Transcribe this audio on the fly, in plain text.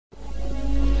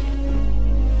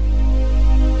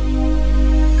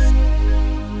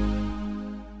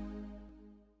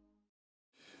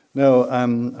No,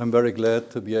 I'm very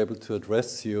glad to be able to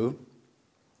address you.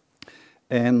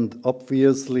 And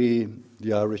obviously,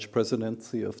 the Irish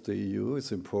presidency of the EU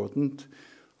is important.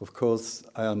 Of course,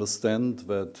 I understand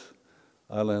that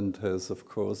Ireland has, of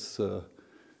course,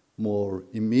 more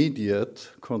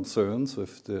immediate concerns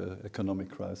with the economic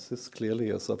crisis,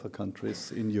 clearly as other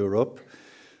countries in Europe.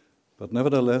 But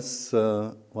nevertheless,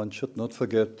 one should not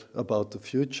forget about the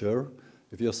future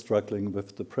if you're struggling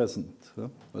with the present.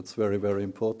 That's very, very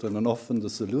important. And often the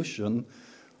solution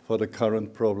for the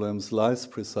current problems lies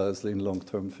precisely in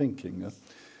long-term thinking.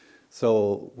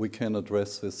 So we can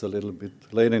address this a little bit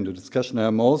later in the discussion.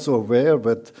 I'm also aware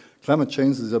that climate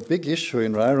change is a big issue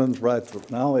in Ireland right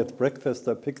now. At breakfast,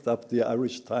 I picked up the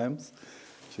Irish Times,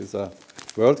 which is a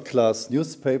world-class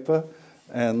newspaper.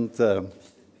 And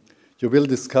you will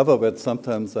discover that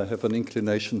sometimes I have an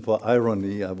inclination for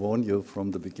irony. I warn you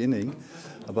from the beginning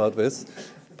about this.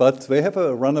 But they have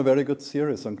run a very good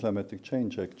series on climatic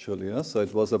change, actually. So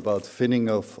it was about thinning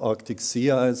of Arctic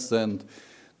sea ice and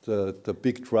the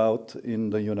big drought in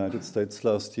the United States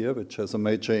last year, which has a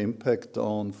major impact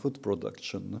on food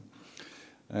production.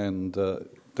 And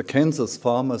the Kansas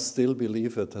farmers still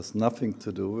believe it has nothing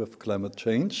to do with climate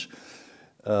change.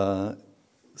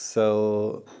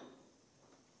 So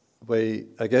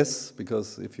I guess,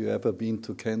 because if you've ever been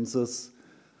to Kansas,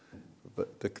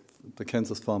 the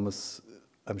Kansas farmers,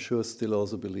 I'm sure, still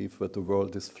also believe that the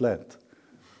world is flat.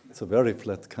 It's a very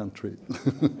flat country.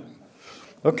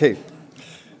 Okay,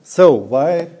 so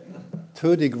why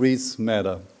 2 degrees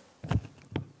matter?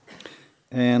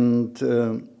 And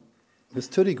this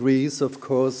 2 degrees, of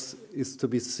course, is to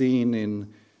be seen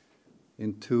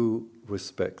in 2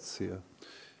 respects here.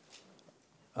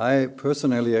 I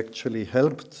personally actually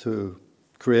helped to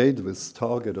create this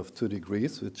target of 2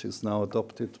 degrees, which is now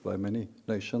adopted by many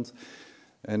nations.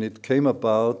 And it came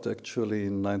about actually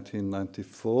in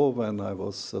 1994 when I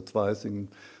was advising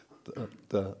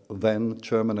the then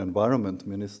German Environment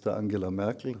Minister Angela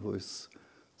Merkel, who is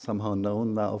somehow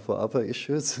known now for other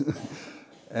issues.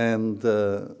 And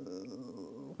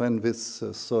when this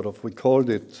we called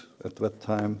it at that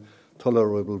time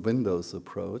tolerable windows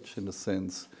approach, in the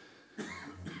sense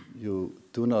you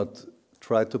do not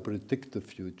try to predict the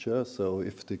future. So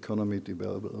if the economy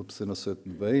develops in a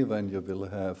certain way, then you will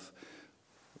have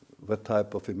that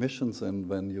type of emissions and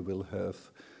when you will have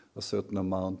a certain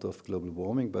amount of global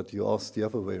warming. But you ask the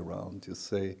other way around. You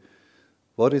say,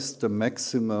 what is the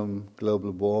maximum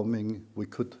global warming we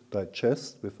could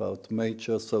digest without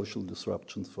major social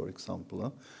disruptions, for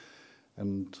example?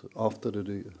 And after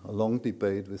a long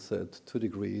debate, we said 2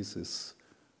 degrees is,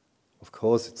 of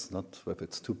course, it's not whether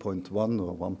it's 2.1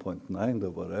 or 1.9 or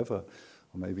whatever,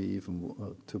 or maybe even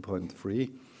 2.3.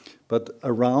 But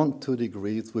around 2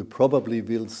 degrees, we probably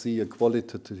will see a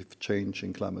qualitative change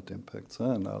in climate impacts.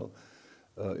 And I'll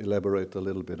elaborate a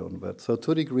little bit on that. So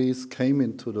 2 degrees came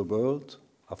into the world.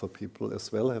 Other people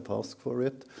as well have asked for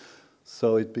it.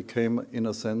 So it became, in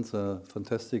a sense, a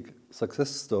fantastic success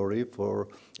story for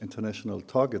international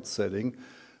target setting.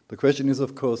 The question is,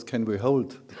 of course, can we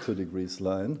hold the 2 degrees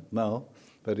line now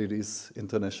that it is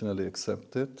internationally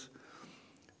accepted?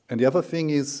 And the other thing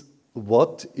is,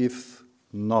 what if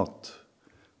not?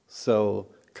 So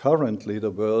currently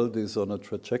the world is on a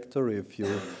trajectory. If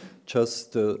you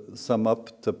just sum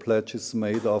up the pledges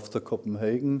made after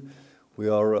Copenhagen, we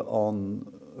are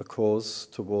on a course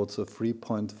towards a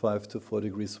 3.5 to 4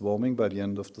 degrees warming by the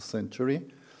end of the century.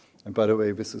 And by the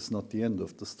way, this is not the end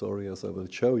of the story, as I will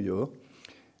show you.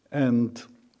 And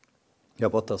yeah,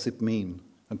 what does it mean?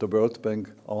 And the World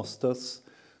Bank asked us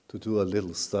to do a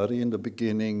little study in the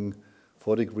beginning,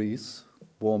 4 degrees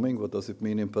warming. What does it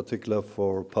mean in particular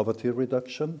for poverty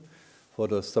reduction, for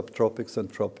the subtropics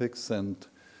and tropics? And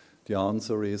the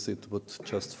answer is it would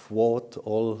just thwart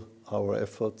all our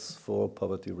efforts for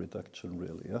poverty reduction,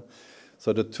 really. Yeah?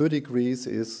 So the 2 degrees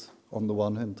is, on the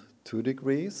one hand, 2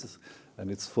 degrees,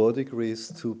 and it's 4 degrees,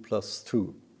 2 plus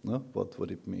 2. No? What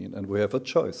would it mean? And we have a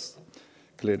choice,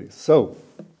 clearly. So,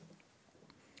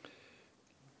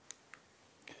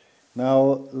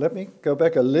 now let me go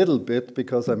back a little bit,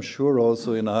 because I'm sure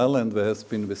also in Ireland there has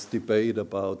been this debate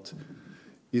about,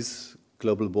 is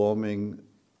global warming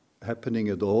happening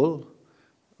at all?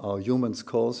 Are humans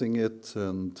causing it?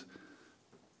 And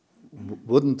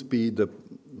wouldn't be the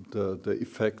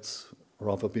effects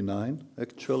rather benign,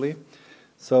 actually?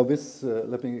 So this,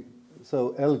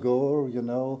 So Al Gore, you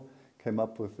know, came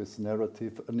up with this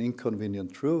narrative, An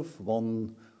Inconvenient Truth,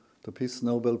 won the Peace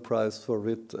Nobel Prize for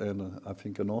it, and I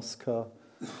think an Oscar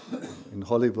in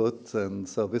Hollywood. And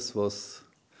so this was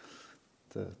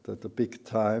the big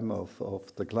time of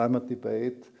the climate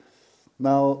debate.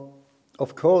 Now,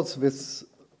 of course, this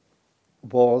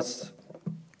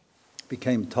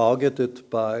became targeted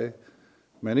by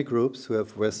many groups who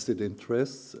have vested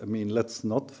interests. I mean, let's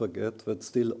not forget that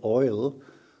still oil,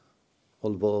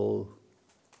 although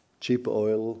cheap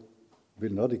oil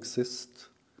will not exist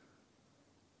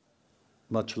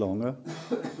much longer.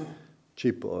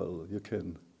 Cheap oil, you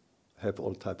can have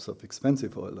all types of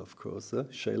expensive oil, of course,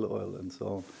 shale oil and so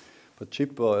on. But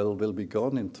cheap oil will be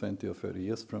gone in 20 or 30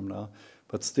 years from now.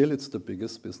 But still, it's the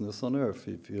biggest business on earth.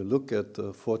 If you look at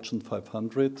the Fortune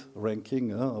 500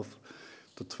 ranking of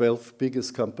the 12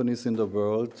 biggest companies in the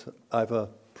world, either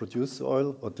produce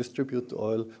oil or distribute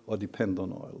oil or depend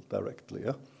on oil directly.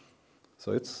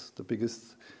 So it's the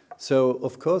biggest. So,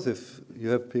 of course, if you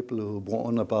have people who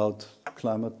warn about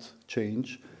climate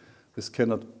change, this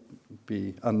cannot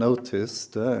be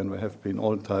unnoticed, and there have been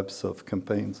all types of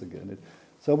campaigns against it.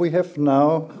 So we have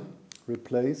now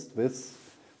replaced this,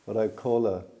 what I call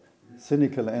a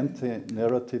cynical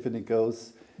anti-narrative, and it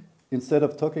goes, instead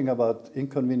of talking about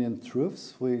inconvenient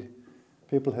truths,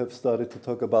 people have started to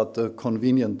talk about the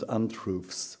convenient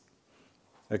untruths.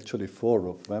 Actually, 4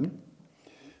 of them.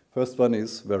 First one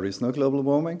is, there is no global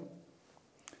warming.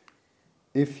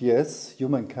 If yes,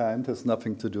 humankind has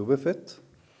nothing to do with it.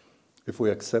 If we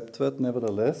accept that,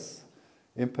 nevertheless,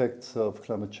 impacts of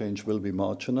climate change will be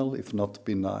marginal, if not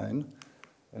benign.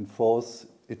 And 4th,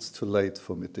 it's too late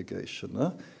for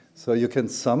mitigation. So you can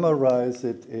summarize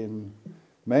it in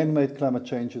man-made climate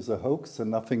change is a hoax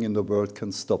and nothing in the world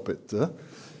can stop it.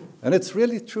 And it's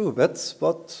really true. That's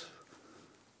what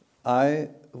I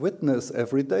witness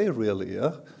every day, really.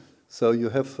 So you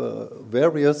have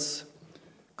various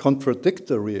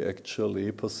contradictory,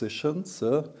 actually, positions.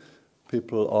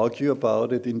 People argue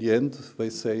about it. In the end, they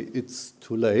say it's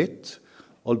too late,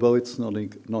 although it's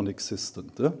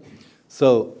non-existent.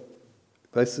 So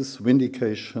this is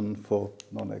vindication for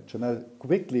non-action. I'll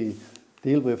quickly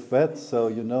deal with that, so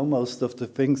you know most of the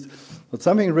things. But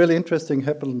something really interesting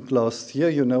happened last year.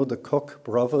 You know the Koch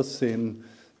brothers,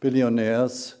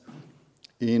 billionaires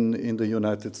in the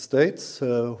United States,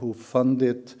 who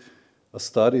funded a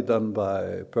study done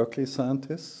by Berkeley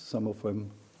scientists, some of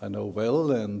them I know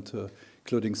well, and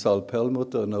including Saul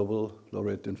Perlmutter, a Nobel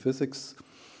laureate in physics.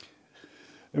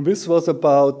 And this was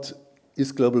about,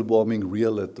 is global warming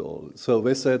real at all? So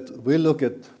they said, we look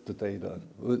at the data.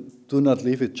 We do not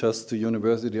leave it just to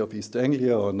University of East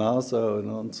Anglia or NASA,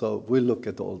 and so we look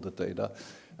at all the data.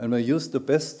 And we use the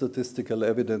best statistical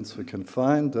evidence we can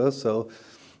find. So,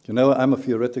 you know, I'm a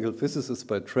theoretical physicist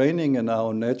by training, and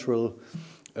our natural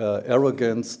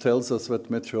arrogance tells us that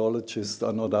meteorologists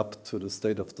are not up to the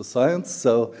state of the science.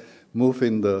 So move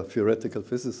in the theoretical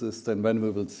physicist, and then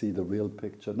we will see the real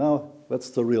picture. Now, that's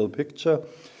the real picture.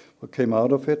 What came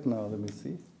out of it? Now, let me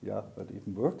see. Yeah, that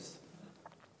even works.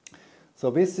 So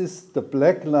this is, the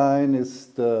black line is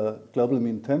the global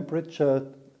mean temperature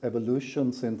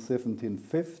evolution since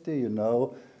 1750, you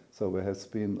know. So there has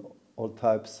been all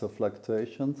types of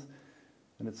fluctuations,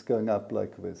 and it's going up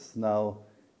like this. Now,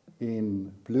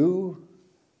 in blue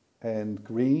and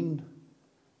green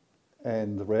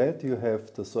and red, you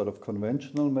have the sort of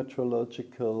conventional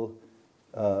meteorological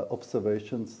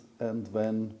observations, and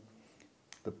then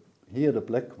here the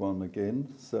black one again,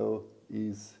 so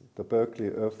is the Berkeley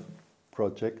Earth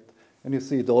Project, and you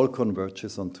see it all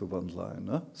converges onto one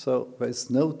line. So there's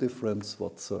no difference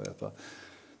whatsoever.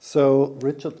 So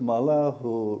Richard Muller,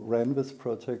 who ran this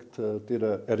project, did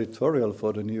an editorial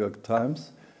for the New York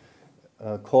Times,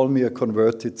 called me a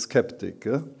converted skeptic.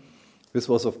 This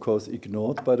was, of course,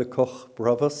 ignored by the Koch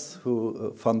brothers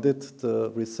who funded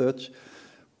the research,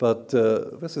 but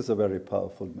this is a very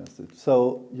powerful message.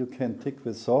 So you can tick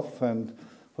this off, and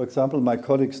for example, my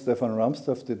colleague Stefan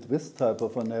Ramstaff did this type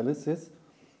of analysis.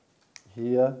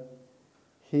 Here,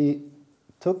 he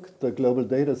took the global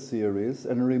data series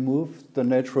and removed the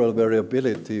natural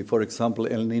variability, for example,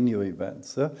 El Nino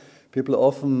events. People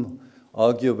often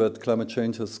argue that climate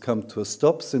change has come to a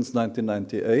stop since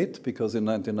 1998, because in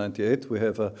 1998 we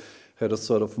had a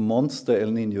sort of monster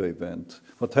El Nino event.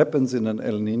 What happens in an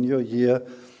El Nino year?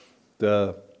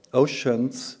 The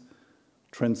oceans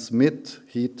transmit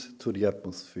heat to the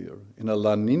atmosphere. In a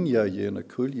La Nina year, in a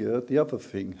cool year, the other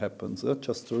thing happens,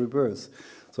 just the reverse.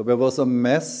 So there was a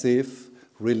massive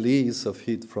release of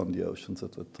heat from the oceans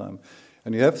at that time.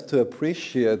 And you have to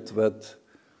appreciate that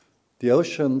the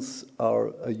oceans are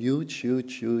a huge,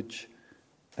 huge, huge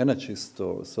energy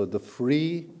store. So the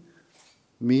 3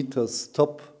 meters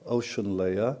top ocean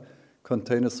layer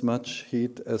contains as much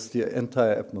heat as the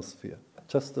entire atmosphere,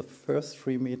 just the first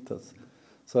 3 meters.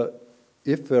 So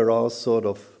if there are sort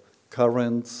of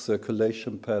currents,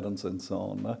 circulation patterns, and so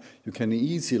on. You can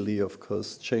easily, of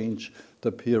course, change the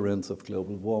appearance of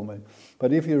global warming.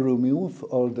 But if you remove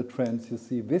all the trends, you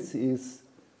see this is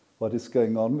what is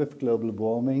going on with global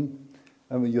warming.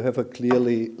 I mean, you have a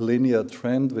clearly linear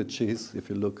trend, which is, if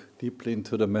you look deeply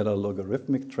into the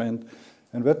meta-logarithmic trend,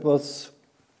 and that was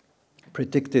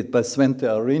predicted by Svante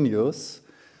Arrhenius,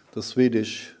 the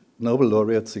Swedish Nobel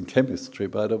laureates in chemistry,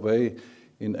 by the way,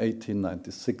 in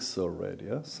 1896 already.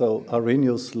 Yeah? So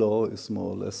Arrhenius' law is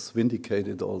more or less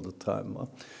vindicated all the time.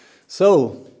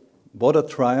 So, what a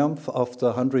triumph. After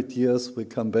 100 years, we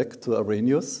come back to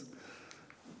Arrhenius.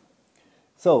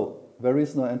 So, there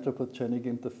is no anthropogenic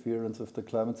interference with the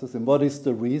climate system. What is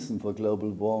the reason for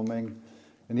global warming?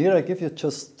 And here I give you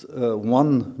just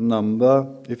one number.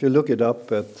 If you look it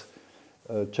up at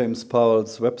James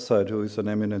Powell's website, who is an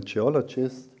eminent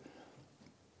geologist,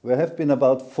 there have been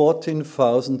about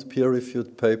 14,000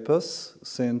 peer-reviewed papers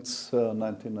since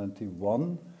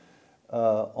 1991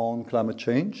 on climate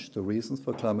change, the reasons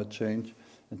for climate change,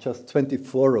 and just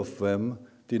 24 of them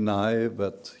deny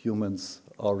that humans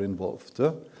are involved.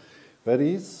 That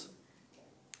is,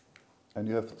 and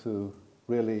you have to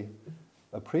really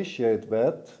appreciate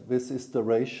that, this is the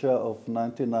ratio of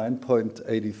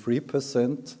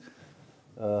 99.83%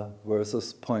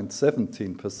 versus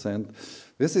 0.17%.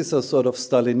 This is a sort of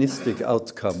Stalinistic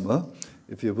outcome.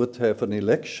 If you would have an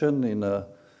election in a,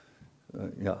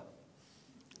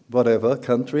 whatever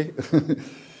country,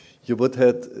 you would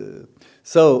have...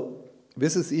 so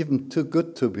this is even too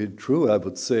good to be true, I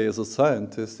would say, as a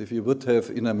scientist. If you would have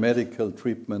in a medical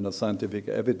treatment a scientific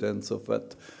evidence of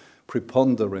that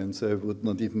preponderance, I would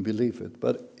not even believe it.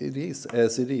 But it is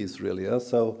as it is, really.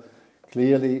 So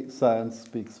clearly, science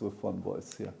speaks with one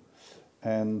voice here.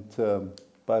 And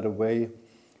by the way,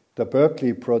 the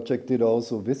Berkeley project did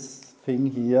also this thing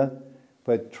here.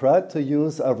 They tried to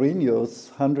use Arrhenius'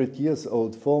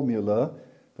 100-years-old formula,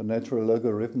 the natural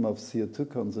logarithm of CO2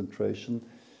 concentration,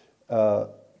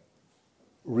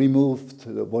 removed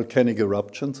the volcanic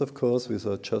eruptions, of course, which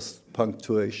are just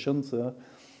punctuations.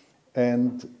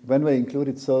 And when we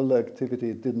included solar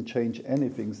activity, it didn't change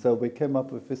anything. So we came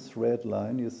up with this red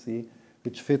line, you see,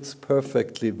 which fits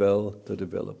perfectly well the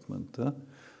development.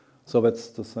 So that's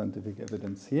the scientific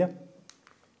evidence here.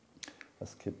 I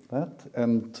skip that.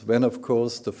 And then, of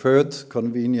course, the third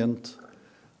convenient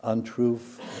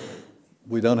untruth,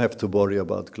 we don't have to worry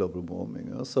about global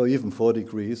warming. So even 4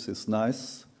 degrees is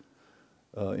nice,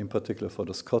 in particular for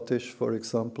the Scottish, for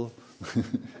example,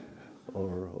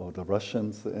 or the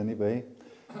Russians anyway.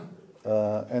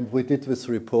 And we did this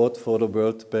report for the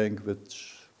World Bank,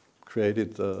 which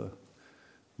created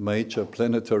major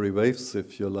planetary waves,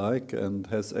 if you like, and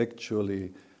has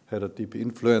actually had a deep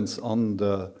influence on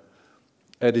the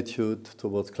attitude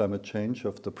towards climate change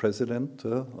of the president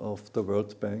of the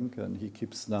World Bank, and he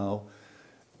keeps now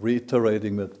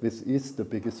reiterating that this is the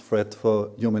biggest threat for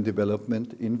human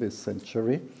development in this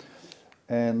century.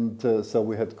 And so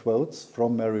we had quotes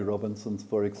from Mary Robinson,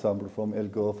 for example, from Al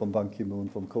Gore, from Ban Ki-moon,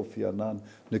 from Kofi Annan,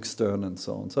 Nick Stern, and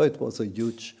so on. So it was a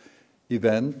huge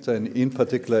event, and in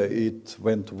particular it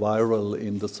went viral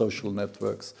in the social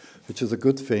networks, which is a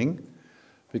good thing,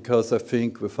 because I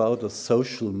think without a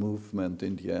social movement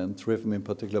in the end, driven in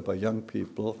particular by young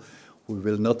people, we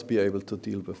will not be able to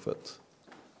deal with that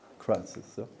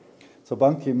crisis. So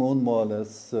Ban Ki-moon more or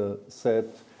less said,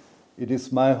 "It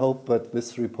is my hope that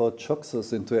this report shocks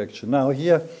us into action." Now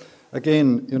here,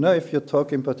 again, you know, if you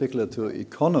talk in particular to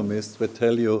economists, they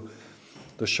tell you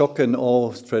the shock and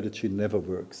awe strategy never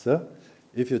works.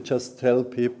 If you just tell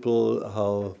people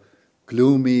how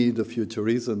gloomy the future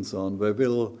is and so on, they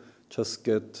will just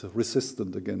get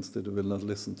resistant against it, they will not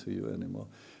listen to you anymore.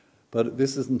 But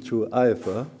this isn't true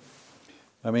either.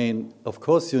 I mean, of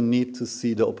course you need to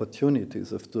see the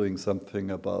opportunities of doing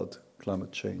something about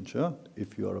climate change,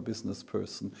 if you are a business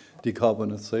person.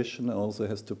 Decarbonization also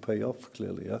has to pay off,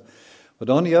 clearly. But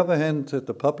on the other hand,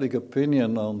 the public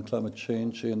opinion on climate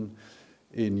change in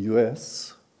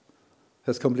US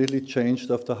has completely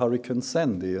changed after Hurricane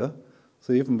Sandy.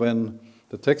 So even when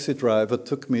the taxi driver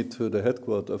took me to the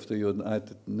headquarters of the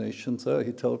United Nations,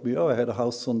 he told me, "Oh, I had a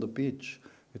house on the beach.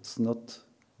 It's not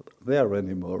there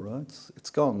anymore, right?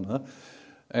 It's gone."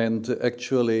 And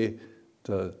actually,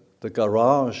 the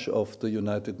garage of the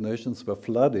United Nations were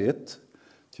flooded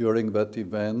during that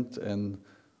event, and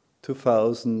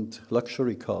 2,000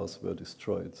 luxury cars were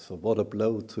destroyed. So what a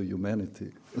blow to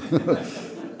humanity.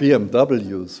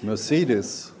 BMWs,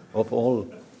 Mercedes, of all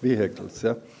vehicles.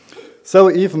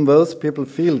 So even those people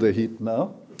feel the heat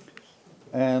now.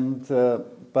 And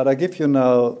but I give you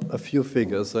now a few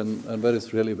figures, and that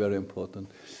is really very important.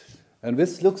 And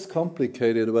this looks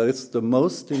complicated, but it's the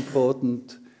most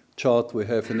important chart we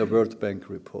have in the World Bank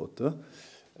report.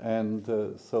 And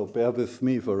so bear with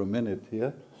me for a minute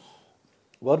here.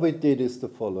 What we did is the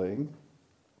following.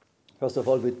 First of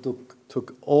all, we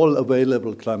took all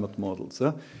available climate models.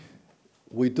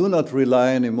 We do not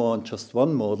rely anymore on just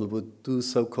one model. We do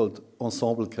so-called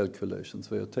ensemble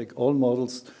calculations, where you take all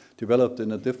models developed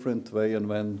in a different way and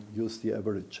then use the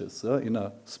averages in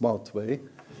a smart way.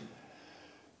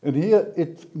 And here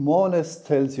it more or less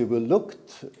tells you, we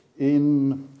looked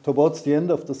towards the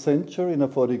end of the century in a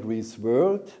 4 degrees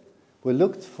world. We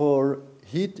looked for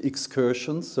heat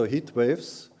excursions, so heat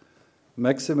waves,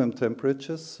 maximum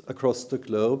temperatures across the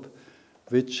globe,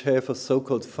 which have a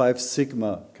so-called 5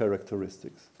 sigma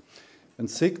characteristics. And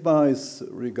sigma is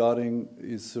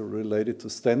related to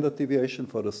standard deviation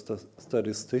for the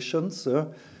statisticians.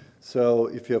 So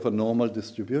if you have a normal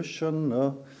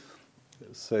distribution,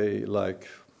 say like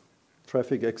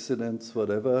traffic accidents,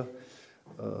 whatever,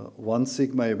 1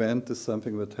 sigma event is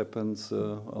something that happens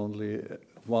only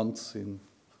once in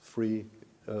 3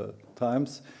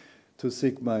 times. 2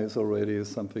 sigma is already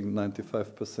something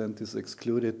 95% is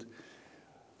excluded.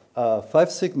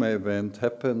 5 sigma event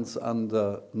happens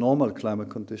under normal climate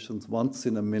conditions once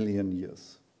in a million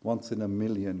years. Once in a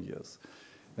million years.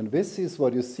 And this is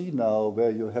what you see now,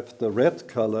 where you have the red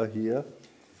color here,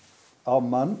 are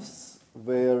months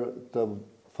where the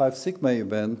 5 sigma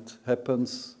event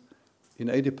happens in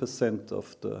 80%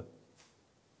 of the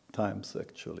times,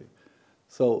 actually.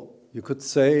 So you could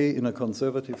say, in a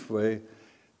conservative way,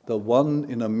 the 1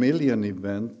 in a million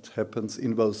event happens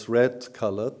in those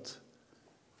red-colored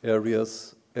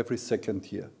areas every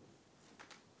second year.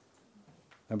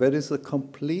 And that is a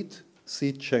complete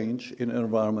sea change in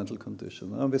environmental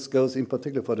conditions. And this goes in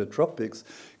particular for the tropics,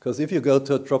 because if you go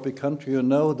to a tropic country, you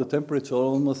know the temperature is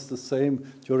almost the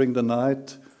same during the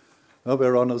night.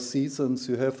 There are no seasons.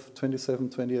 You have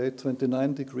 27, 28,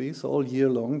 29 degrees all year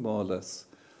long, more or less.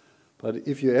 But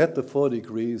if you add the 4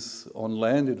 degrees on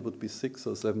land, it would be 6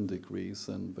 or 7 degrees.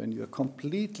 And when you're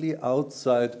completely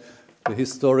outside the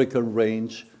historical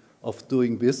range of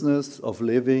doing business, of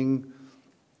living,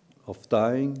 of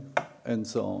dying, and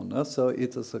so on. So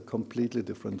it is a completely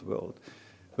different world.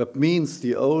 That means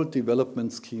the old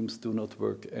development schemes do not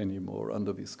work anymore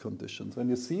under these conditions. And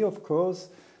you see, of course,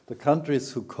 the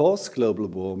countries who cause global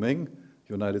warming,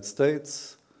 United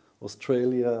States,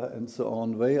 Australia, and so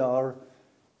on, they are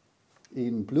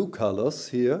in blue colors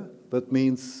here. That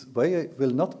means they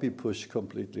will not be pushed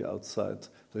completely outside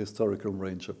the historical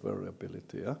range of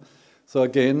variability. So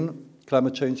again,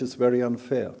 climate change is very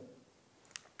unfair.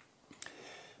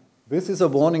 This is a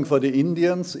warning for the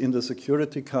Indians in the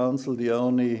Security Council. The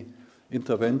only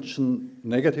intervention,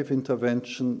 negative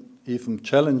intervention, even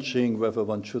challenging whether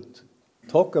one should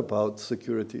talk about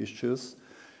security issues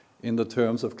in the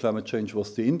terms of climate change,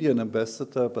 was the Indian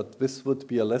ambassador, but this would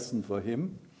be a lesson for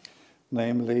him.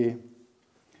 Namely,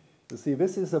 you see,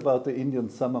 this is about the Indian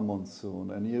summer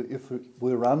monsoon, and if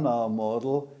we run our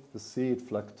model, you see it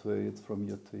fluctuates from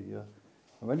year to year.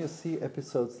 And when you see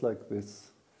episodes like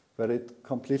this, where it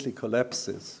completely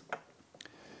collapses.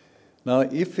 Now,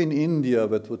 if in India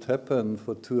that would happen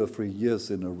for 2 or 3 years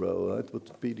in a row, it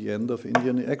would be the end of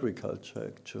Indian agriculture,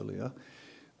 actually.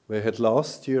 We had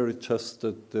last year just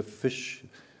a deficit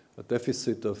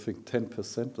of, I think,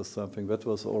 10% or something. That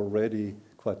was already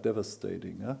quite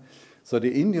devastating. So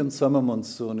the Indian summer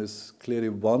monsoon is clearly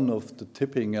one of the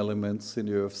tipping elements in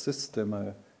the Earth system.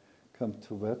 I come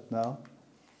to that now.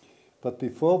 But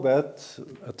before that,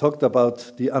 I talked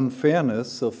about the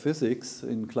unfairness of physics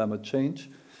in climate change.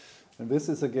 And this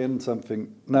is again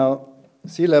something. Now,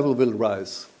 sea level will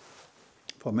rise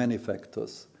for many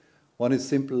factors. One is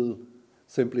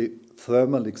simply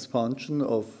thermal expansion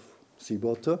of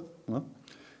seawater.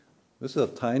 This is a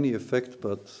tiny effect,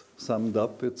 but summed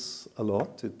up, it's a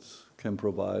lot. It can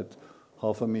provide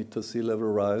 0.5 meter sea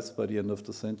level rise by the end of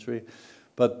the century.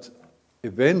 But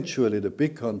eventually, the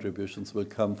big contributions will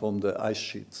come from the ice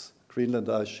sheets, Greenland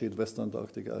ice sheet, West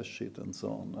Antarctic ice sheet, and so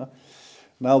on.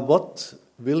 Now, what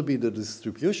will be the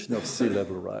distribution of sea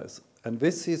level rise? And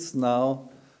this is now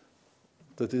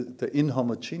the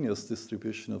inhomogeneous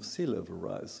distribution of sea level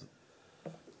rise.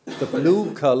 The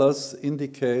blue colors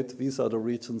indicate these are the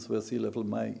regions where sea level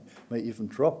may even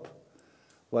drop,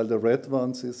 while the red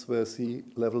ones is where sea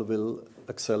level will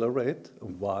accelerate.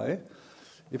 Why?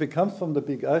 If it comes from the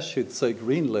big ice sheet, say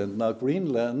Greenland, now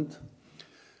Greenland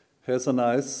has an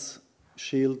ice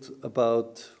shield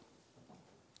about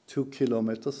 2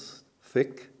 kilometers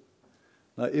thick.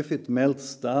 Now if it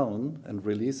melts down and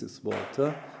releases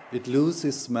water, it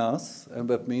loses mass, and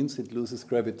that means it loses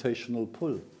gravitational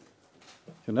pull.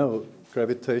 you know,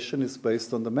 gravitation is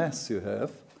based on the mass you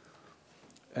have,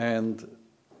 and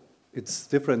it's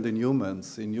different in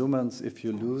humans. In humans, if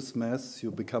you lose mass,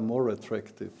 you become more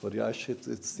attractive. For the ice sheets,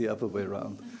 it's the other way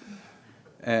around.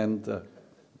 And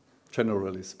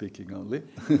generally speaking only.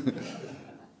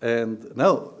 And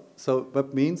no, so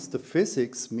what means the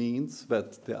physics means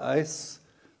that the ice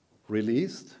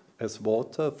released as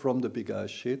water from the big ice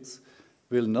sheets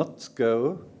will not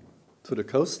go to the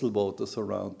coastal waters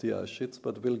around the ice sheets,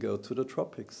 but will go to the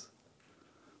tropics.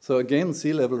 So again,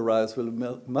 sea level rise will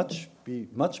be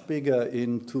much bigger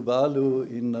in Tuvalu,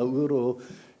 in Nauru,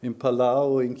 in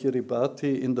Palau, in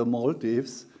Kiribati, in the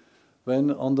Maldives,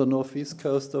 than on the northeast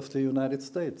coast of the United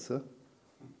States.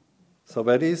 So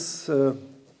that is a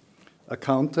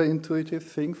counterintuitive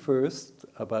thing first,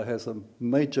 but has a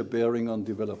major bearing on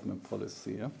development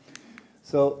policy.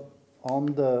 So on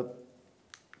the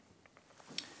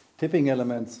tipping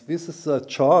elements, this is a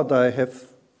chart I have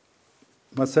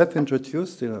myself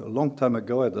introduced a long time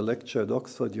ago at a lecture at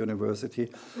Oxford University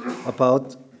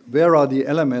about where are the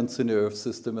elements in the Earth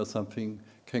system where something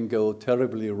can go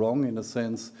terribly wrong, in a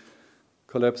sense,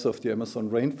 collapse of the Amazon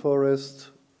rainforest,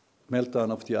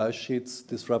 meltdown of the ice sheets,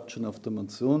 disruption of the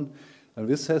monsoon. And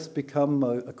this has become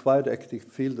a quite active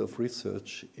field of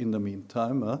research in the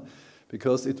meantime,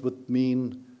 because it would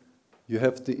mean you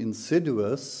have the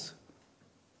insidious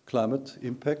climate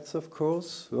impacts, of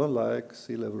course, like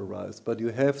sea level rise, but you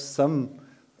have some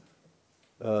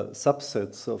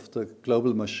subsets of the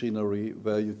global machinery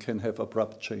where you can have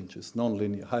abrupt changes,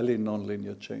 nonlinear, highly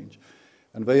nonlinear change,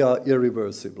 and they are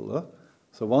irreversible.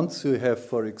 So once you have,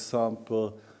 for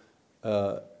example,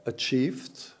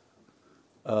 achieved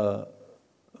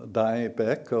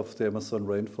dieback of the Amazon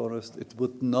rainforest, it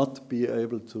would not be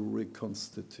able to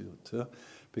reconstitute,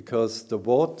 because the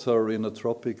water in a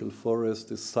tropical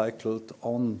forest is cycled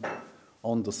on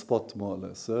the spot, more or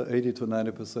less. 80 to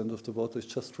 90% of the water is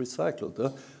just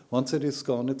recycled. Once it is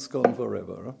gone, it's gone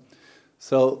forever.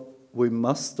 So we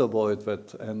must avoid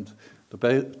that. And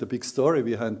the big story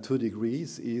behind 2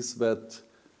 degrees is that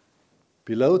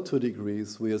below 2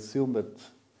 degrees, we assume that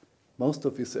most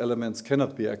of these elements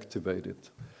cannot be activated.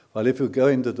 While if you go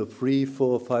into the 3,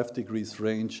 4, 5 degrees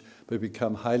range, they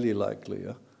become highly likely.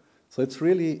 So it's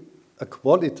really a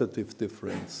qualitative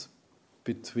difference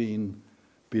between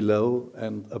below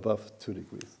and above 2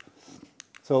 degrees.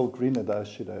 So Greenland ice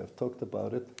sheet, I have talked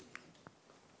about it.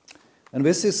 And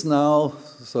this is now,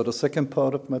 so the second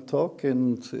part of my talk,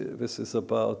 and this is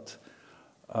about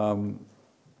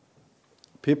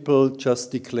people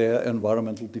just declare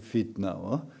environmental defeat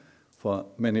now, for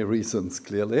many reasons,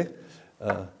 clearly.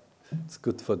 It's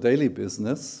good for daily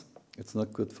business. It's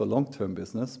not good for long-term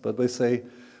business. But they say,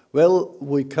 well,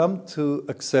 we come to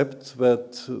accept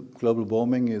that global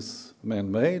warming is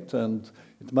man-made, and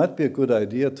it might be a good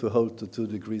idea to hold the 2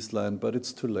 degrees line, but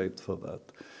it's too late for that.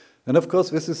 And of course,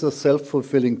 this is a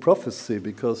self-fulfilling prophecy,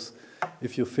 because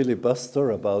if you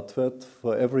filibuster about that,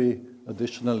 for every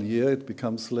additional year, it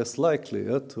becomes less likely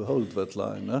to hold that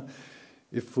line.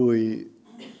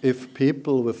 If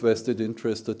people with vested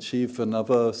interest achieve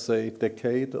another, say,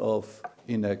 decade of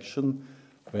inaction,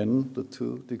 then the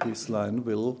 2 degrees line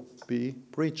will be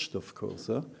breached, of course.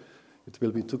 It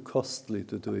will be too costly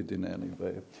to do it in any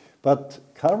way. But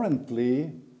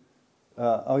currently,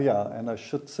 and I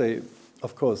should say,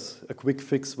 of course, a quick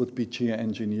fix would be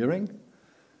geoengineering.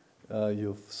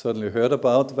 You've certainly heard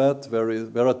about that.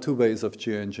 There are 2 ways of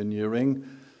geoengineering,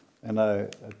 and I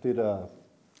did a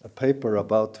paper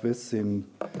about this in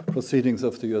Proceedings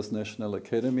of the US National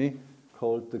Academy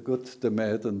called The Good, the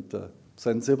Mad, and the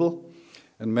Sensible.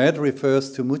 And MAD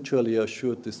refers to mutually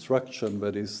assured destruction,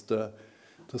 that is the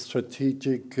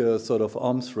strategic sort of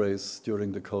arms race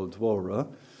during the Cold War.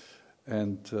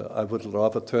 And I would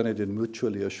rather turn it in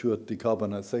mutually assured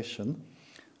decarbonization.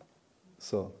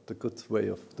 So the good way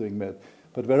of doing MAD.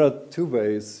 But there are 2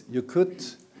 ways.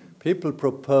 People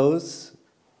propose,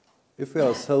 if we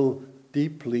are so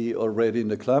deeply already in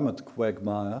the climate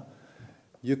quagmire,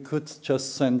 you could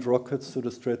just send rockets to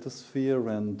the stratosphere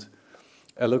and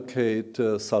allocate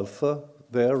sulfur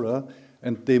there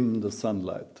and dim the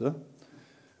sunlight.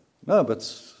 No,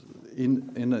 but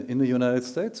in the United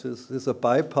States, there's a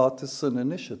bipartisan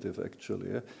initiative,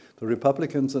 actually. The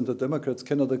Republicans and the Democrats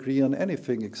cannot agree on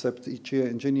anything except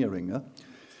geoengineering.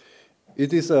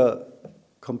 It is a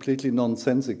completely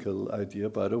nonsensical idea,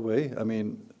 by the way. I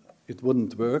mean, it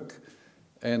wouldn't work.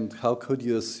 And how could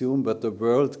you assume that the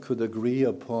world could agree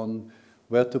upon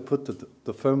where to put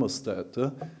the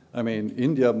thermostat? I mean,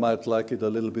 India might like it a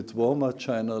little bit warmer,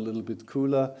 China a little bit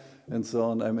cooler, and so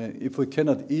on. I mean, if we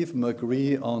cannot even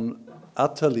agree on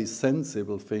utterly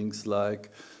sensible things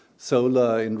like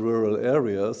solar in rural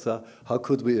areas, how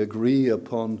could we agree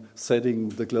upon setting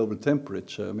the global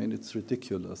temperature? I mean, it's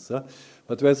ridiculous.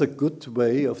 But there's a good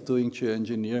way of doing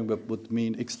geoengineering that would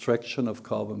mean extraction of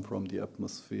carbon from the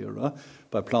atmosphere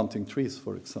by planting trees,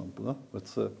 for example.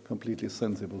 That's a completely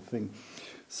sensible thing.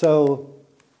 So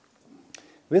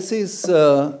this is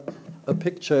a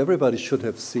picture everybody should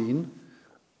have seen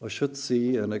or should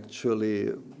see, and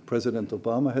actually President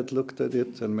Obama had looked at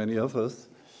it and many others.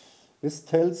 This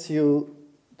tells you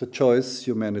the choice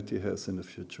humanity has in the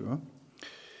future.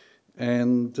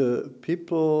 And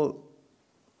people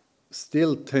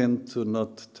still tend to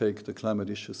not take the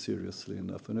climate issue seriously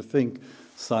enough. And I think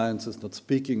science is not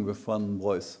speaking with one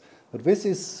voice. But this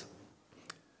is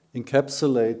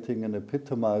encapsulating and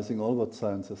epitomizing all what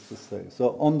science has to say.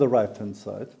 So on the right-hand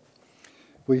side,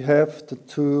 we have the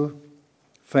two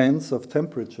fans of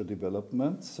temperature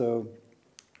development. So,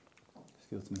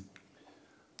 excuse me.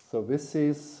 So this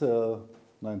is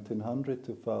 1900,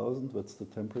 2000, that's the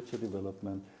temperature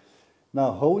development.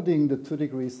 Now, holding the 2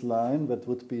 degrees line, that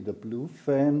would be the blue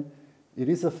fan. It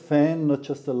is a fan, not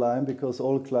just a line, because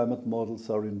all climate models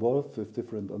are involved with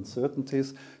different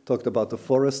uncertainties. Talked about the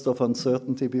forest of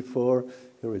uncertainty before.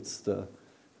 Here it's the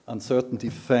uncertainty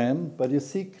fan. But you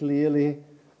see clearly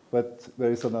that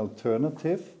there is an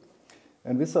alternative.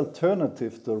 And this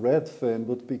alternative, the red fan,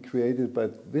 would be created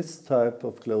by this type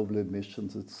of global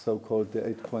emissions. It's so-called the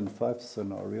 8.5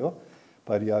 scenario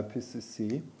by the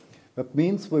IPCC. That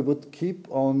means we would keep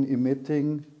on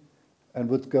emitting and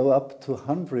would go up to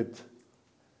 100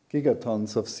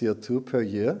 gigatons of CO2 per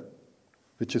year,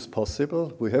 which is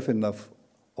possible. We have enough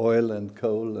oil and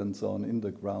coal and so on in the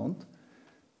ground,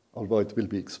 although it will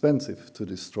be expensive to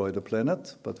destroy the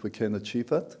planet, but we can achieve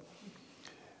that.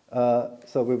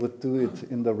 So we would do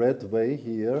it in the red way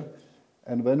here.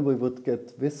 And when we would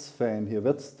get this fan here,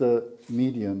 that's the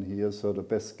median here, so the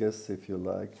best guess, if you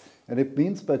like. And it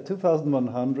means by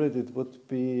 2100 it would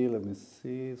be, let me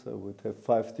see, so we'd have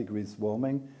 5 degrees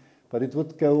warming. But it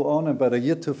would go on, and by the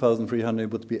year 2300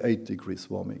 it would be 8 degrees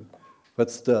warming.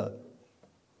 That's the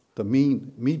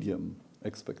medium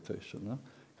expectation,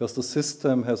 because the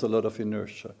system has a lot of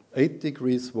inertia. 8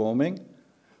 degrees warming,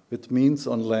 it means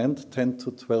on land 10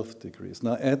 to 12 degrees.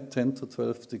 Now add 10 to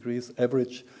 12 degrees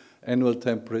average annual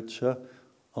temperature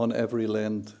on every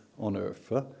land on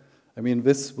Earth. I mean,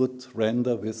 this would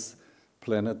render this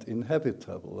planet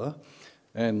inhabitable.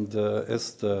 And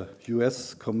as the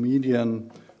US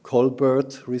comedian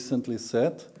Colbert recently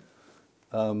said,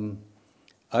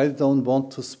 I don't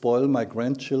want to spoil my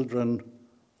grandchildren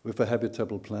with a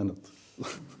habitable planet.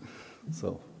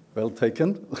 So, well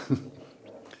taken.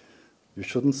 You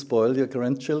shouldn't spoil your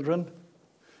grandchildren.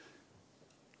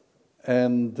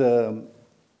 And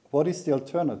what is the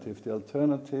alternative? The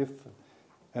alternative,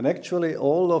 and actually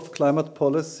all of climate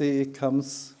policy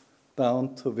comes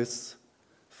down to this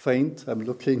feint. I'm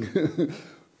looking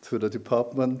to the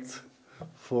department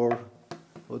for,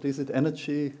 what is it,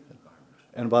 energy?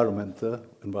 Environment.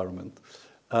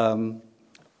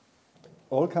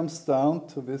 All comes down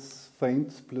to this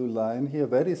faint blue line here.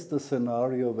 That is the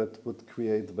scenario that would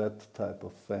create that type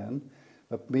of fan.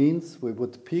 That means we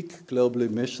would peak global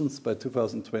emissions by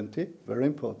 2020, very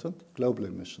important, global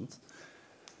emissions.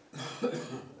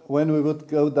 When we would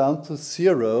go down to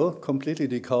zero, completely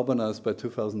decarbonized by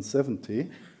 2070,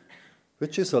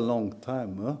 which is a long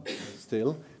time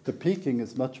still. The peaking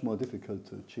is much more difficult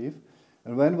to achieve.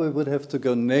 And when we would have to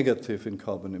go negative in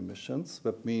carbon emissions,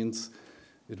 that means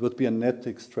it would be a net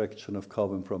extraction of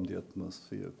carbon from the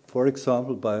atmosphere. For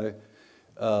example, by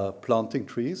planting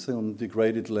trees on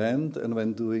degraded land and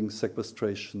when doing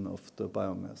sequestration of the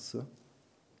biomass.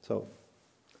 So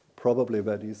probably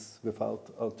that is without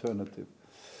alternative.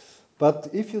 But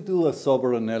if you do a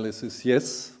sober analysis,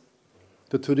 yes,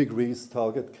 the 2 degrees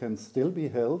target can still be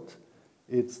held.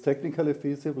 It's technically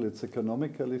feasible, it's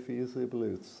economically feasible,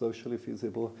 it's socially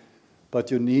feasible,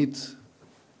 but you need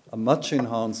a much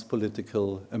enhanced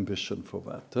political ambition for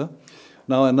that.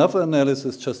 Now, another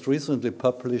analysis just recently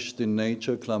published in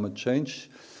Nature Climate Change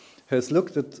has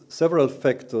looked at several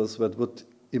factors that would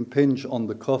impinge on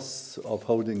the costs of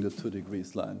holding the 2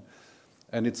 degrees line.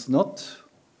 And it's not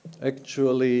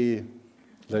actually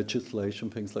legislation,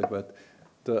 things like that.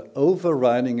 The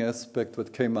overriding aspect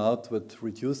that came out that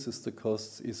reduces the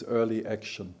costs is early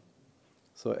action.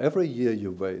 So every year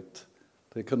you wait,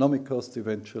 the economic cost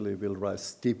eventually will rise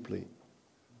steeply.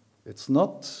 It's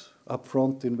not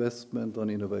upfront investment on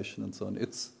innovation and so on.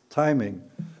 It's timing.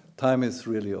 Time is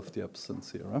really of the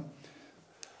essence here. Huh?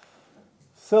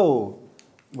 So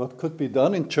what could be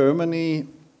done in Germany?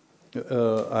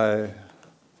 I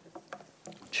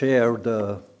chair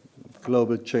the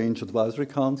Global Change Advisory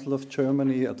Council of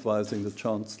Germany, advising the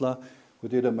Chancellor. We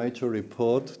did a major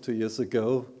report 2 years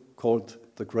ago called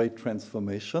The Great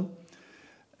Transformation.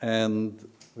 And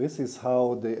this is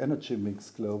how the energy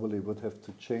mix globally would have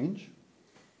to change.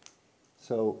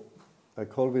 So I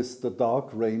call this the dark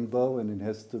rainbow, and it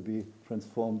has to be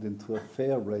transformed into a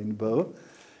fair rainbow.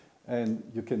 And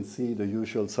you can see the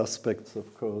usual suspects,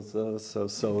 of course, so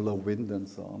solar, wind, and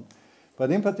so on. But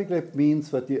in particular, it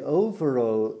means that the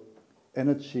overall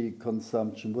energy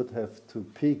consumption would have to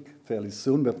peak fairly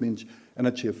soon. That means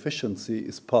energy efficiency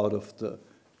is part of the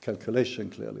calculation,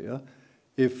 clearly.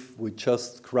 If we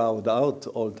just crowd out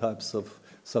all types of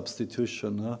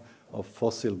substitution of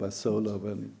fossil by solar,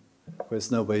 then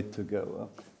there's no way to go.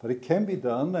 But it can be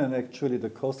done, and actually the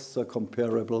costs are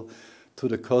comparable to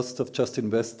the cost of just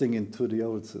investing into the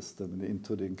old system,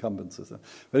 into the incumbent system.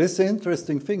 But it's an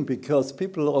interesting thing, because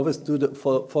people always do the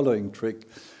following trick.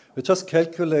 They just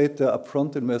calculate the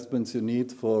upfront investments you need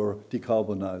for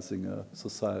decarbonizing a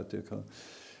society.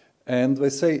 And they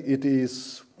say it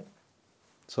is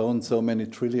so and so many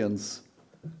trillions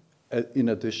in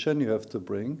addition you have to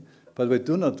bring, but they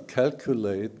do not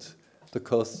calculate the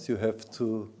costs you have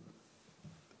to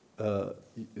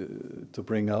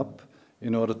bring up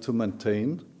in order to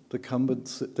maintain the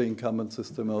incumbent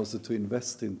system, also to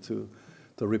invest into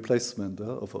the replacement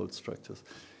of old structures.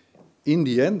 In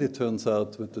the end, it turns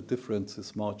out that the difference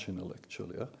is marginal,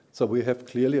 actually. So we have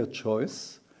clearly a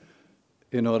choice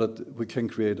in order we can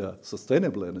create a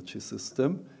sustainable energy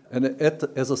system and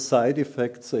as a side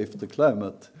effect save the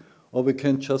climate. Or we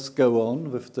can just go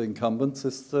on with the incumbent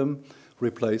system,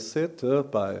 replace it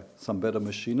by some better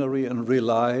machinery, and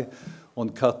rely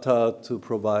on Qatar to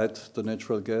provide the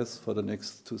natural gas for the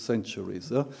next 2 centuries.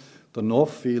 The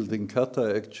North Field in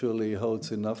Qatar actually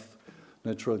holds enough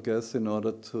natural gas in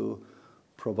order to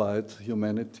provide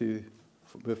humanity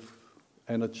with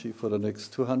energy for the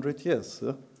next 200 years.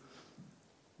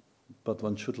 But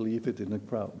one should leave it in the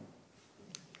ground.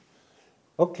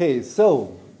 Okay,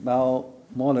 so now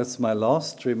more or less my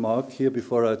last remark here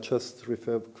before I just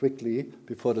refer quickly,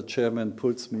 before the chairman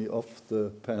pulls me off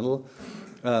the panel,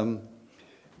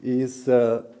 is,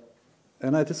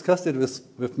 and I discussed it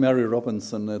with Mary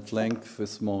Robinson at length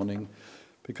this morning,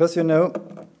 because, you know,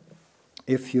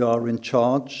 if you are in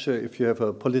charge, if you have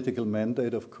a political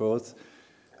mandate, of course,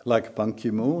 like Ban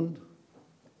Ki-moon,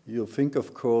 you think,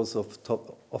 of course, of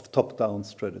top-down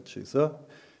strategies.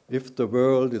 If the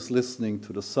world is listening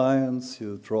to the science,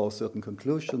 you draw certain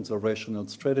conclusions, a rational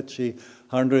strategy,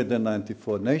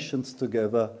 194 nations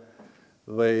together,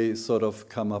 they sort of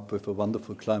come up with a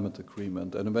wonderful climate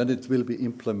agreement, and when it will be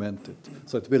implemented,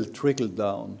 so it will trickle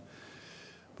down.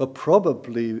 But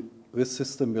probably this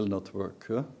system will not work.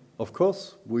 Of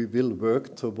course, we will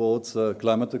work towards a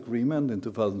climate agreement in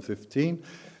 2015.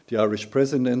 The Irish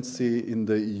presidency in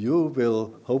the EU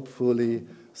will hopefully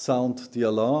sound the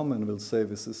alarm and will say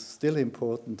this is still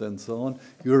important and so on.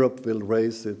 Europe will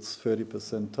raise its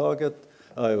 30% target,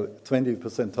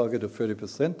 20% target of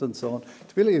 30% and so on.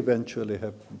 It will eventually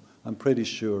happen, I'm pretty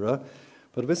sure.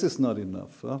 But this is not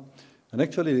enough. And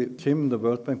actually, Kim, the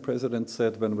World Bank president,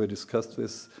 said when we discussed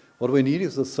this, what we need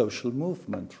is a social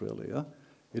movement, really.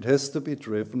 It has to be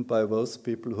driven by those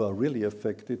people who are really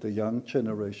affected, the young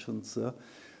generations,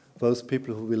 those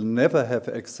people who will never have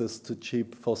access to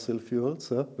cheap fossil fuels.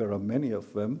 There are many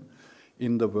of them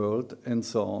in the world, and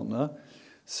so on.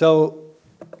 So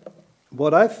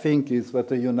what I think is that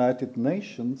the United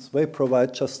Nations, they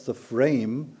provide just the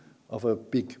frame of a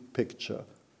big picture.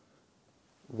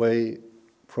 They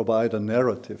provide a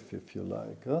narrative, if you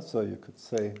like. So you could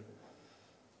say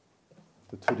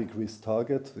the 2 degrees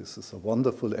target, this is a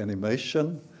wonderful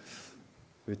animation,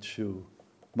 which you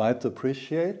might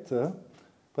appreciate.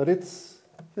 But it's,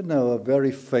 you know, a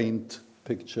very faint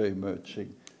picture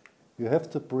emerging. You have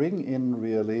to bring in,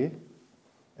 really,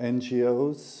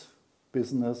 NGOs,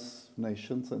 business,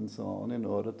 nations, and so on, in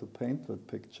order to paint that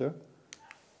picture.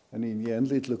 And in the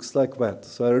end, it looks like that.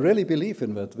 So I really believe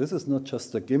in that. This is not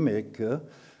just a gimmick.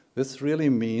 This really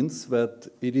means that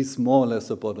it is more or less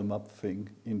a bottom-up thing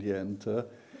in the end.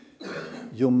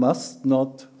 You must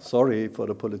not, sorry for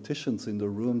the politicians in the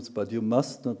rooms, but you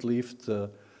must not leave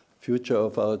the future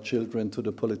of our children to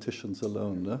the politicians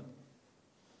alone.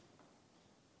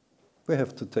 We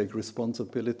have to take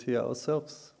responsibility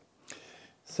ourselves.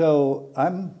 So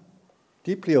I'm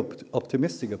deeply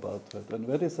optimistic about that. And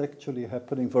that is actually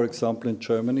happening, for example, in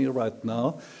Germany right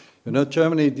now. You know,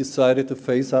 Germany decided to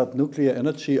phase out nuclear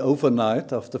energy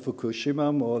overnight after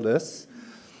Fukushima, more or less.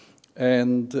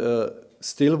 And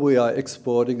still we are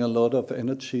exporting a lot of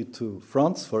energy to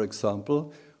France, for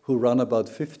example, who run about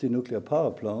 50 nuclear power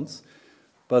plants.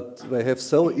 but they have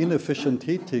so inefficient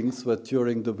heatings that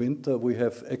during the winter we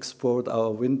have export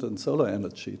our wind and solar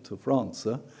energy to France.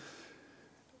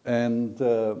 And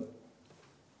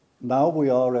now we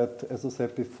are at, as I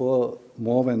said before,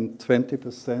 more than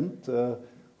 20%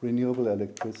 renewable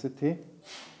electricity.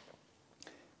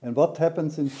 And what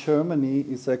happens in Germany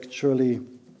is actually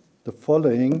the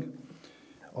following.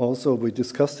 Also, we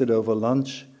discussed it over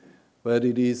lunch, where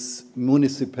it is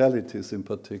municipalities in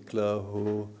particular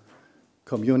who,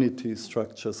 community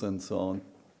structures and so on,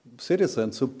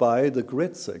 citizens who buy the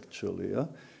grids actually,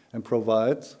 and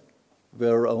provide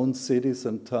their own cities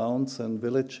and towns and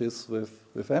villages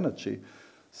with energy.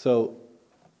 So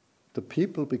the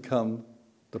people become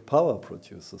the power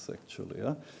producers actually.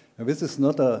 And this is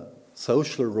not a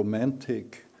social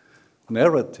romantic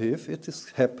narrative, it is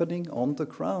happening on the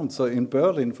ground. So in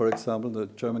Berlin, for example, the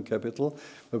German capital,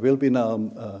 there will be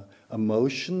now a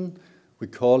motion, we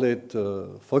call it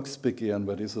Volksbegehren,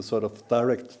 that is a sort of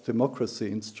direct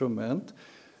democracy instrument,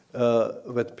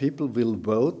 that people will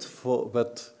vote for,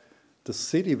 that the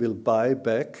city will buy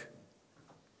back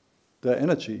the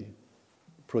energy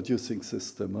producing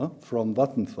system from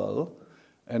Vattenfall,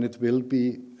 and it will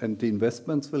be, and the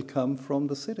investments will come from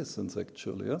the citizens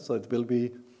actually. So it will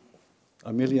be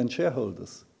 1 million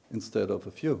shareholders instead of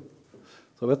a few.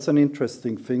 So that's an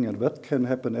interesting thing, and that can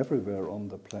happen everywhere on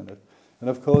the planet. And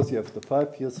of course, you have the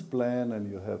 5-year plan,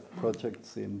 and you have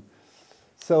projects in.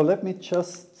 So let me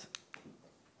just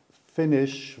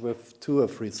finish with 2 or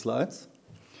 3 slides,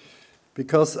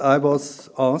 because I was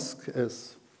asked,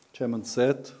 as Chairman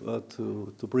said,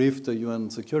 to brief the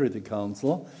UN Security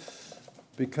Council,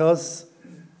 because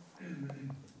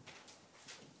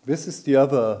this is the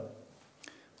other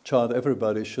chart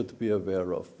everybody should be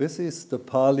aware of. This is the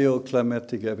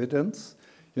paleoclimatic evidence.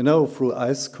 You know, through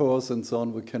ice cores and so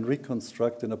on, we can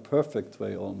reconstruct in a perfect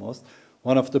way almost.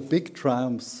 One of the big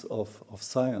triumphs of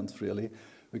science, really.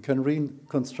 We can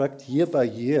reconstruct year by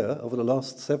year, over the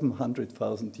last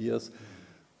 700,000 years,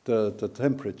 the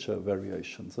temperature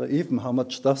variations. Even how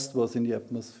much dust was in the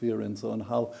atmosphere and so on,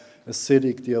 how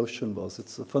acidic the ocean was.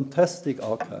 It's a fantastic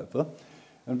archive.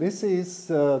 And this is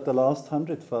the last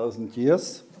 100,000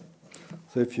 years.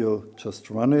 So if you just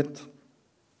run it.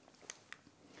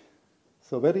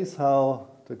 So that is how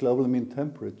the global mean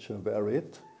temperature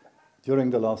varied during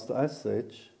the last ice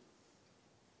age.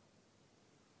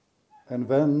 And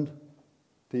when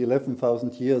the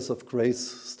 11,000 years of grace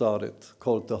started,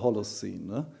 called the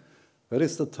Holocene, that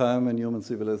is the time when human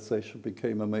civilization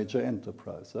became a major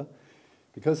enterprise.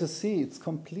 Because you see, it's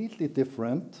completely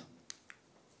different.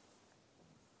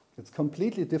 It's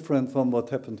completely different from what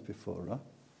happened before,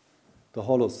 the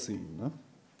Holocene.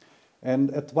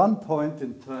 And at one point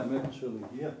in time, actually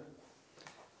here,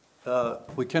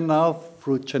 we can now,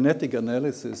 through genetic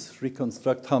analysis,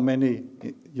 reconstruct how many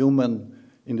human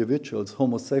individuals,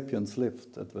 Homo sapiens,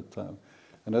 lived at that time.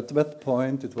 And at that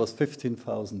point, it was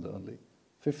 15,000 only.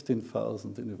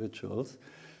 15,000 individuals,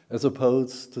 as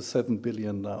opposed to 7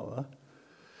 billion now.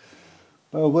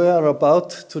 We are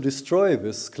about to destroy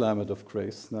this climate of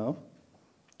grace now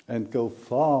and go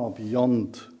far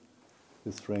beyond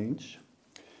this range.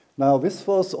 Now, this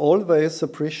was always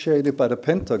appreciated by the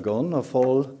Pentagon of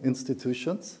all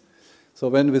institutions. So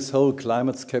when this whole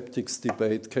climate skeptics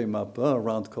debate came up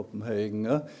around Copenhagen,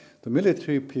 the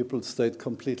military people stayed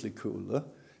completely cool.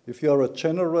 If you are a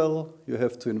general, you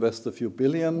have to invest a few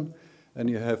billion, and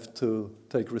you have to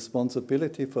take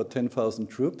responsibility for 10,000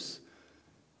 troops.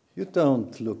 You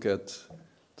don't look at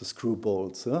the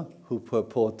screwballs who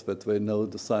purport that they know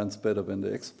the science better than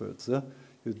the experts.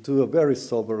 You do a very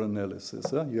sober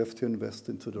analysis. You have to invest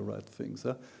into the right things.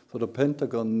 So the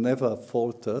Pentagon never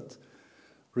faltered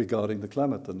regarding the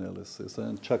climate analysis.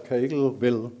 And Chuck Hagel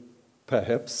will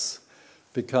perhaps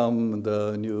become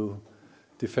the new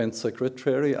Defense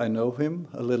Secretary. I know him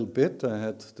a little bit. I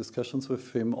had discussions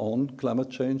with him on climate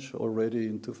change already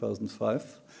in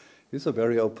 2005. He's a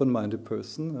very open-minded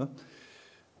person.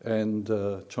 And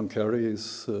John Kerry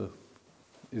is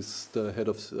the head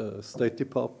of State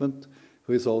Department,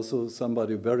 who is also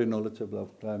somebody very knowledgeable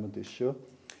of climate issue.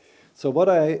 So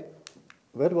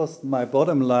that was my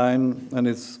bottom line, and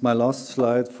it's my last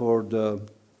slide for the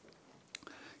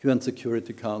UN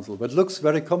Security Council. But it looks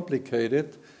very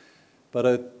complicated, but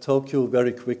I talk you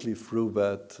very quickly through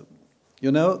that.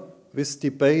 You know, this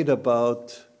debate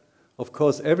about, of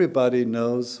course, everybody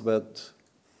knows that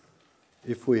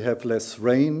if we have less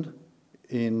rain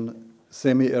in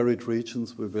semi-arid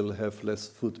regions, we will have less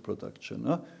food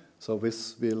production. So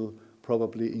this will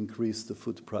probably increase the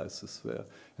food prices there.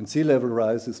 And sea level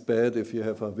rise is bad if you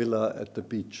have a villa at the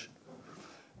beach.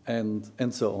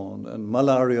 and so on. And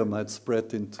malaria might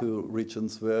spread into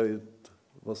regions where it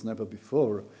was never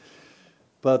before.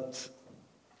 But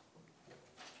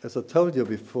as I told you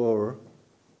before,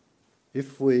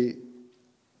 if we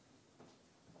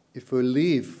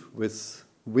leave with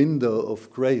window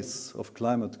of grace, of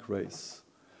climate grace,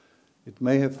 it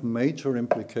may have major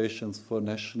implications for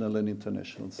national and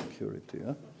international security.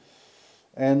 Yeah?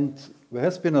 And there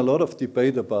has been a lot of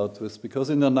debate about this, because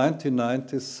in the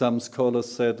 1990s, some scholars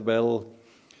said, well,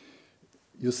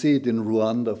 you see it in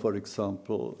Rwanda, for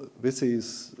example. This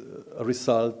is a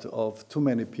result of too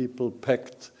many people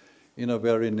packed in a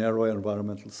very narrow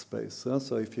environmental space. Yeah?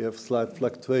 So if you have slight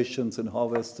fluctuations in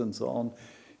harvest and so on,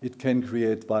 it can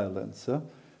create violence. Yeah?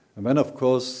 And then, of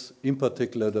course, in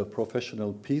particular, the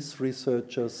professional peace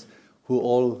researchers who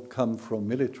all come from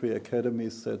military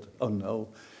academies said, oh no,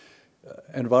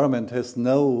 environment has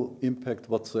no impact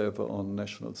whatsoever on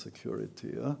national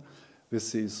security. Yeah?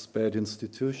 This is bad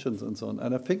institutions and so on.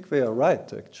 And I think they are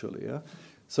right, actually. Yeah?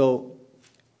 So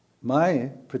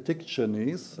my prediction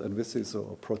is, and this is a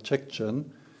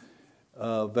projection,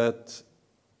 that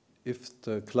if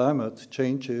the climate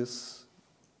changes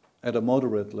at a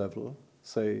moderate level,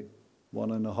 say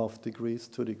 1.5 degrees,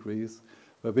 2 degrees,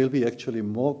 there will be actually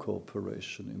more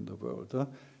cooperation in the world.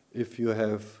 If you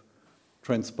have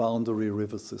transboundary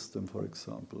river system, for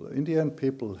example. In the end,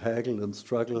 people haggle and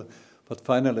struggle, but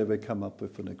finally they come up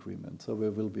with an agreement. So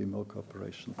there will be more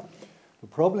cooperation. The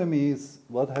problem is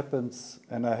what happens,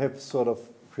 and I have sort of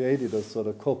created a sort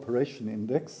of cooperation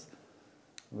index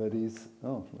that is,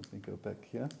 oh, let me go back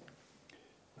here.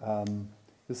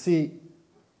 You see,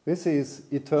 this is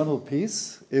eternal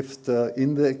peace if the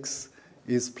index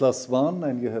is +1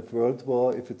 and you have world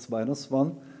war if it's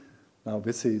 -1. Now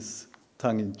this is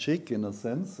tongue-in-cheek in a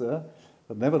sense,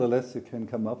 but nevertheless you can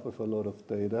come up with a lot of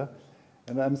data.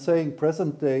 And I'm saying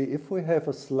present day, if we have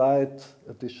a slight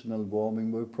additional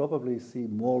warming, we'll probably see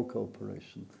more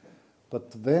cooperation.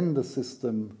 But then the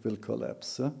system will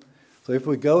collapse. So if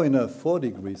we go in a 4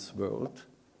 degrees world,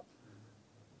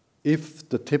 if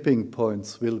the tipping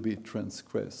points will be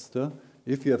transgressed,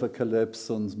 if you have a collapse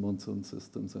on monsoon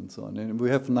systems and so on, and we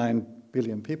have 9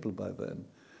 billion people by then,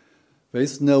 there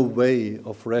is no way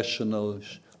of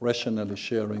rationally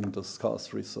sharing the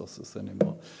scarce resources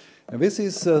anymore. And this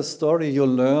is a story you'll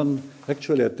learn.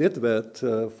 Actually, I did that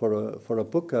for a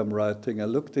book I'm writing. I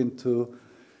looked into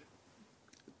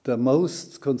the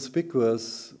most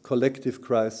conspicuous collective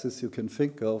crisis you can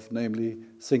think of, namely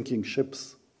sinking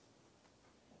ships.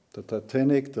 The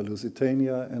Titanic, the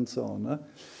Lusitania, and so on.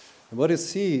 And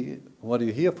what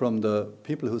you hear from the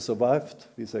people who survived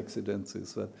these accidents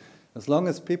is that as long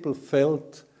as people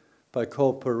felt by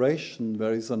cooperation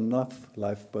there is enough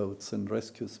lifeboats and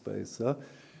rescue space,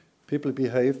 people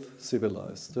behave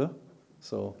civilized.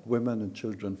 So women and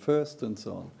children first and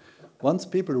so on. Once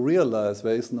people realize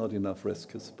there is not enough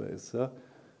rescue space,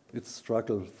 it's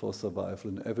struggle for survival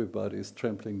and everybody is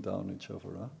trampling down each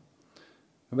other.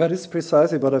 And that is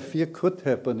precisely what I fear could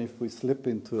happen if we slip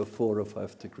into a 4 or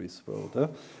 5 degrees world.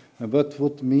 And that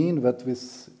would mean that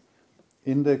this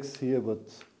index here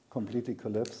would completely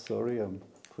collapse. Sorry, I'm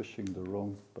pushing the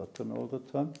wrong button all the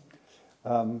time.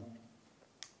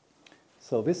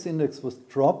 So this index would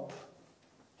drop.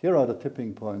 Here are the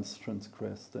tipping points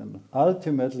transgressed. And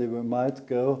ultimately we might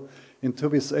go into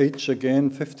this age again,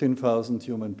 15,000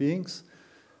 human beings.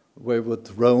 We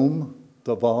would roam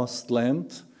the vast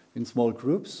land in small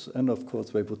groups, and of course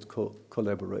they would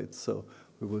collaborate. So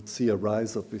we would see a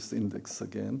rise of this index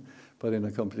again, but in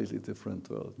a completely different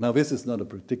world. Now this is not a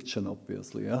prediction,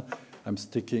 obviously. I'm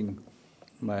sticking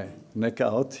my neck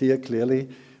out here clearly,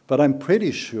 but I'm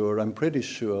pretty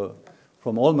sure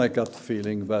from all my gut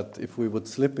feeling that if we would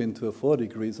slip into a 4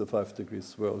 degrees or 5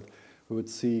 degrees world, we would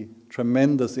see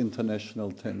tremendous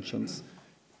international tensions,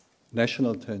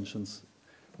 national tensions,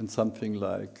 and something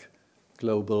like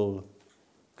global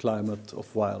climate of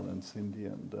violence in the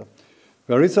end.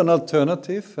 There is an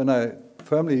alternative, and I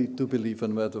firmly do believe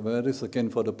in that. That is, again,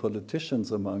 for the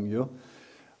politicians among you.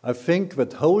 I think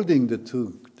that holding the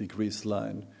 2 degrees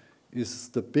line is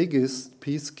the biggest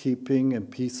peacekeeping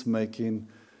and peacemaking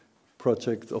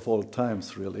project of all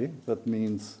times, really. That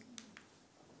means,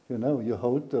 you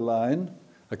hold the line.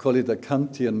 I call it a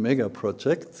Kantian mega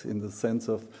project in the sense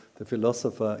of the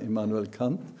philosopher Immanuel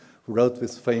Kant, who wrote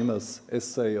this famous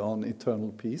essay on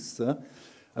eternal peace.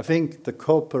 I think the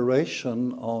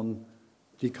cooperation on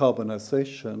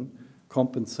decarbonization,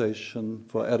 compensation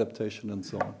for adaptation and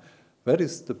so on, that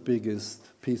is the biggest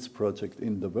peace project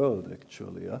in the world,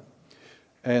 actually.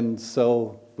 And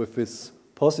so with this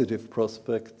positive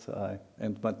prospect, I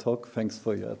end my talk. Thanks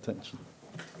for your attention.